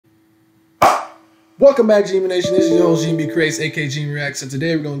Welcome back, Gmb Nation. This is your host, Gmb Creates, aka Gmb Reacts, and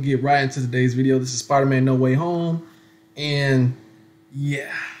today we're gonna get right into today's video. This is Spider-Man No Way Home, and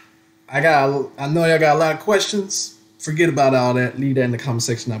yeah, I know y'all got a lot of questions. Forget about all that. Leave that in the comment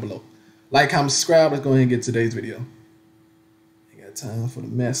section down below. Like, comment, subscribe. Let's go ahead and get today's video. Ain't got time for the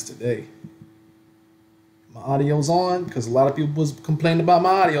mess today. My audio's on because a lot of people was complaining about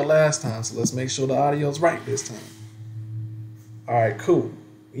my audio last time, so let's make sure the audio's right this time. All right, cool.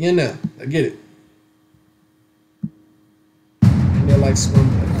 We in there. I get it. They're like swim.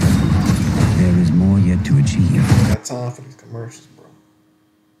 There is more yet to achieve. Got time for these commercials, bro.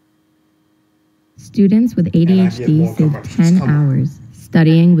 Students with ADHD save 10 hours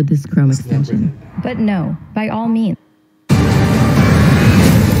studying with this Chrome extension. But no, by all means. Ooh,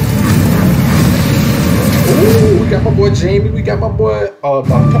 we got my boy Jamie. We got my boy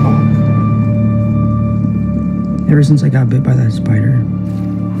Dr. Ock. Ever since I got bit by that spider,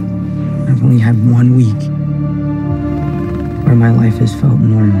 I've only had 1 week where my life has felt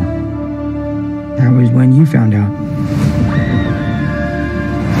normal. That was when you found out.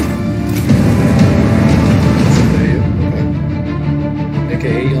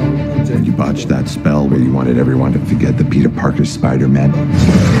 When you botched that spell where you wanted everyone to forget the Peter Parker Spider-Man.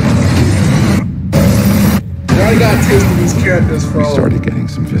 I already got a taste of these characters from. We started getting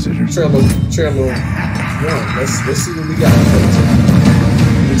some visitors. Trailer. Yeah, let's see what we got.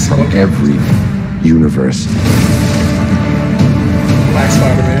 From every universe. Black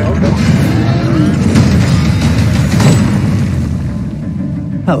Spider-Man, okay.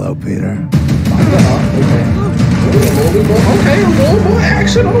 Hello, Peter. Okay, a little more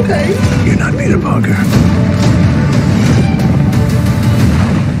action, okay. You're not Peter Parker.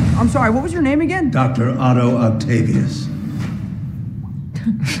 I'm sorry, what was your name again? Dr. Otto Octavius.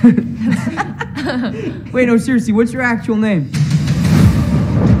 Wait, no, seriously, what's your actual name?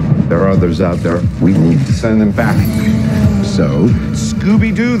 There are others out there. We need to send them back. So,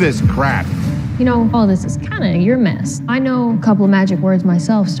 Scooby-Doo this crap. You know, all this is kind of your mess. I know a couple of magic words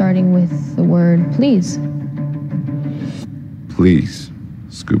myself, starting with the word please. Please,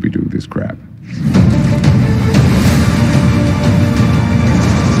 Scooby-Doo this crap.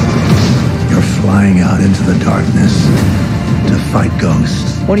 You're flying out into the darkness to fight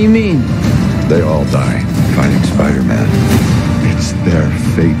ghosts. What do you mean? They all die fighting Spider-Man. It's their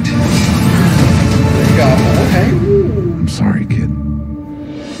fate. Okay. I'm sorry, kid.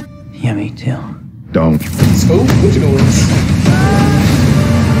 Yeah, me too. Don't. Scoop, what you doing?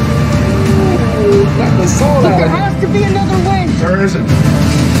 Knock the soul out. There has to be another way. There isn't.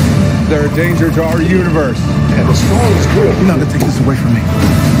 They're a danger to our universe. And the strong is good. You're not gonna take this away from me.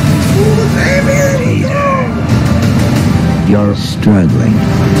 Peter, you're struggling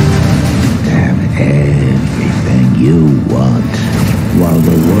to have everything you want while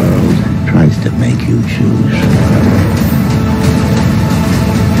the world tries to make you choose.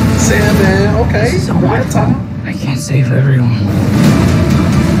 Sandman, okay. So my fault. I can't save everyone.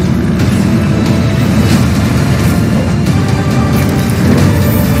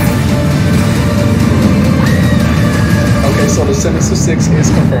 Okay, so the Sinister Six is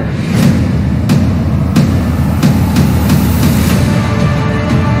confirmed.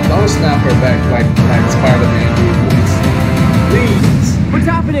 Don't snap her back like Spider-Man did, please. What's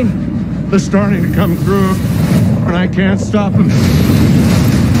happening? They're starting to come through, and I can't stop them.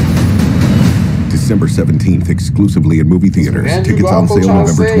 December 17th, exclusively in movie theaters. Andrew Tickets on Garfield sale trying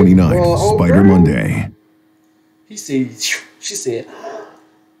to November say, 29th. Spider Monday. He said, she said,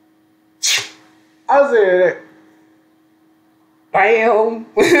 I said, bam.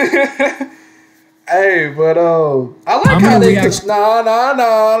 Hey, but I like how they push. No.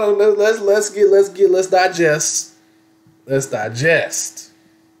 Let's digest. Let's digest.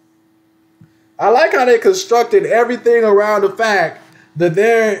 I like how they constructed everything around the fact that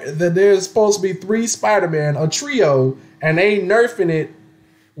there's supposed to be 3 Spider-Man, a trio, and they nerfing it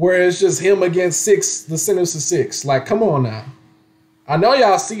where it's just him against the Sinister Six. Like, come on now. I know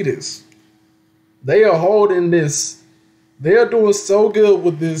y'all see this. They are holding this. They are doing so good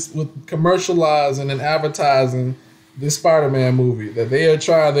with this, with commercializing and advertising this Spider-Man movie, that they are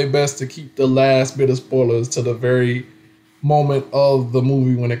trying their best to keep the last bit of spoilers to the very moment of the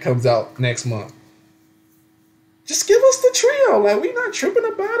movie when it comes out next month. Just give us the trio. Like, we not tripping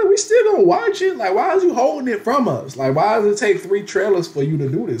about it. We still gonna watch it. Like, why is you holding it from us? Like, why does it take 3 trailers for you to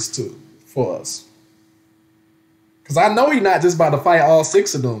do this for us? Because I know he's not just about to fight all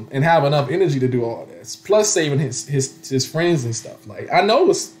 6 of them and have enough energy to do all this. Plus saving his friends and stuff. Like, I know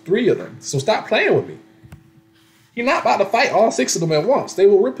it's 3 of them. So stop playing with me. He's not about to fight all 6 of them at once. They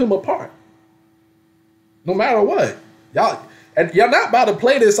will rip him apart. No matter what. Y'all, And y'all not about to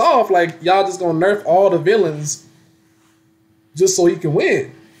play this off like y'all just gonna nerf all the villains just so he can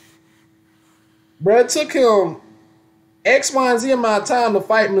win. Bruh, it took him X, Y, and Z amount of time to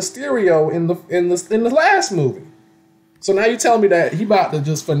fight Mysterio in the last movie. So now you tell me that he about to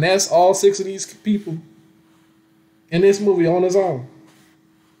just finesse all 6 of these people in this movie on his own.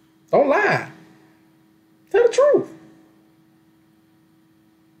 Don't lie. Tell the truth.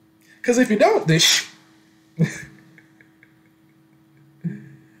 Because if you don't, then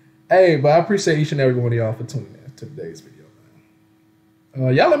hey, but I appreciate each and every one of y'all for tuning in to today's video,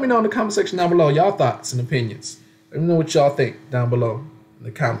 man. Y'all let me know in the comment section down below y'all thoughts and opinions. Let me know what y'all think down below in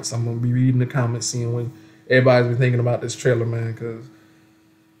the comments. I'm going to be reading the comments, seeing what everybody's been thinking about this trailer, man, because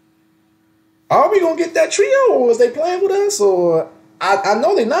are we going to get that trio, or is they playing with us? Or I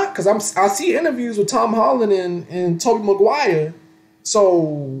know they're not, because I see interviews with Tom Holland and Tobey Maguire,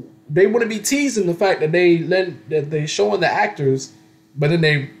 so they wouldn't be teasing the fact that they showing the actors, but then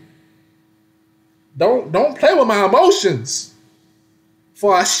they don't play with my emotions.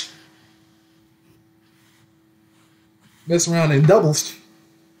 Fush. Mess around in doubles.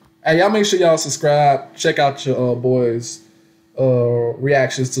 Hey, y'all make sure y'all subscribe. Check out your boys'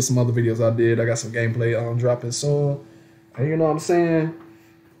 reactions to some other videos I did. I got some gameplay dropping soon. And you know what I'm saying?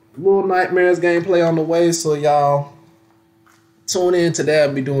 Little Nightmares gameplay on the way, so y'all tune in to that.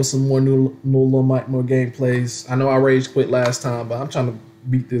 I'll be doing some more new Little Nightmare gameplays. I know I rage quit last time, but I'm trying to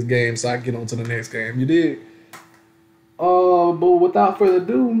beat this game so I can get on to the next game. You did? But without further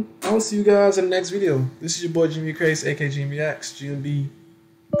ado, I'll see you guys in the next video. This is your boy Gmb Reacts, aka Gmb Reacts. Gmb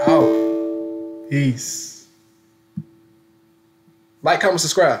out. Peace. Like, comment,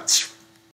 subscribe.